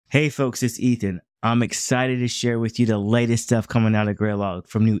Hey folks, it's Ethan. I'm excited to share with you the latest stuff coming out of Graylog,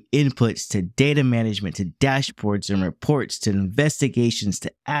 from new inputs to data management to dashboards and reports to investigations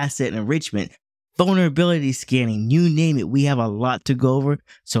to asset enrichment, vulnerability scanning, you name it. We have a lot to go over,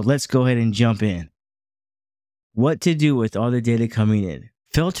 so let's go ahead and jump in. What to do with all the data coming in.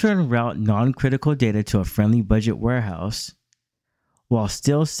 Filter and route non-critical data to a friendly budget warehouse while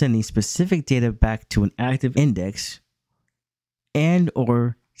still sending specific data back to an active index, and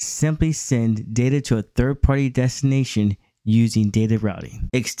or simply send data to a third-party destination using data routing.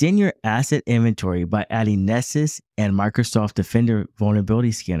 Extend your asset inventory by adding Nessus and Microsoft Defender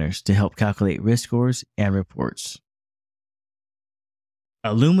vulnerability scanners to help calculate risk scores and reports.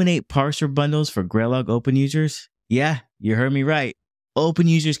 Illuminate parser bundles for Graylog open users? Yeah, you heard me right. Open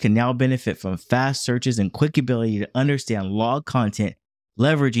users can now benefit from fast searches and quick ability to understand log content,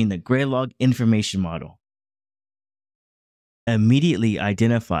 leveraging the Graylog information model. Immediately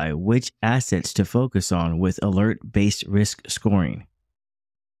identify which assets to focus on with alert-based risk scoring.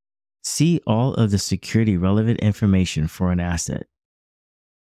 See all of the security relevant information for an asset.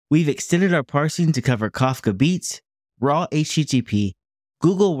 We've extended our parsing to cover Kafka Beats, Raw HTTP,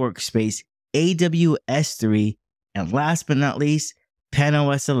 Google Workspace, AWS S3, and last but not least,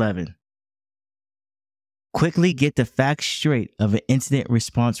 PanOS 11. Quickly get the facts straight of an incident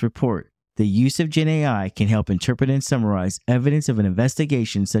response report. The use of GenAI can help interpret and summarize evidence of an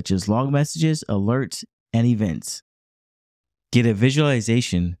investigation such as log messages, alerts, and events. Get a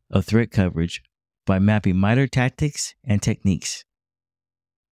visualization of threat coverage by mapping MITRE tactics and techniques.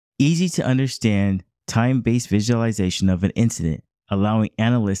 Easy to understand time-based visualization of an incident, allowing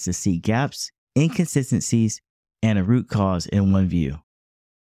analysts to see gaps, inconsistencies, and a root cause in one view.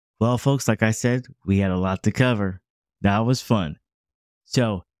 Well, folks, like I said, we had a lot to cover. That was fun.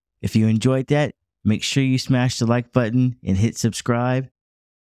 So, if you enjoyed that, make sure you smash the like button and hit subscribe.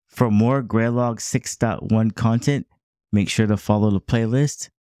 For more Graylog 6.1 content, make sure to follow the playlist.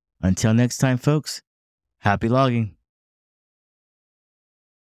 Until next time, folks, happy logging.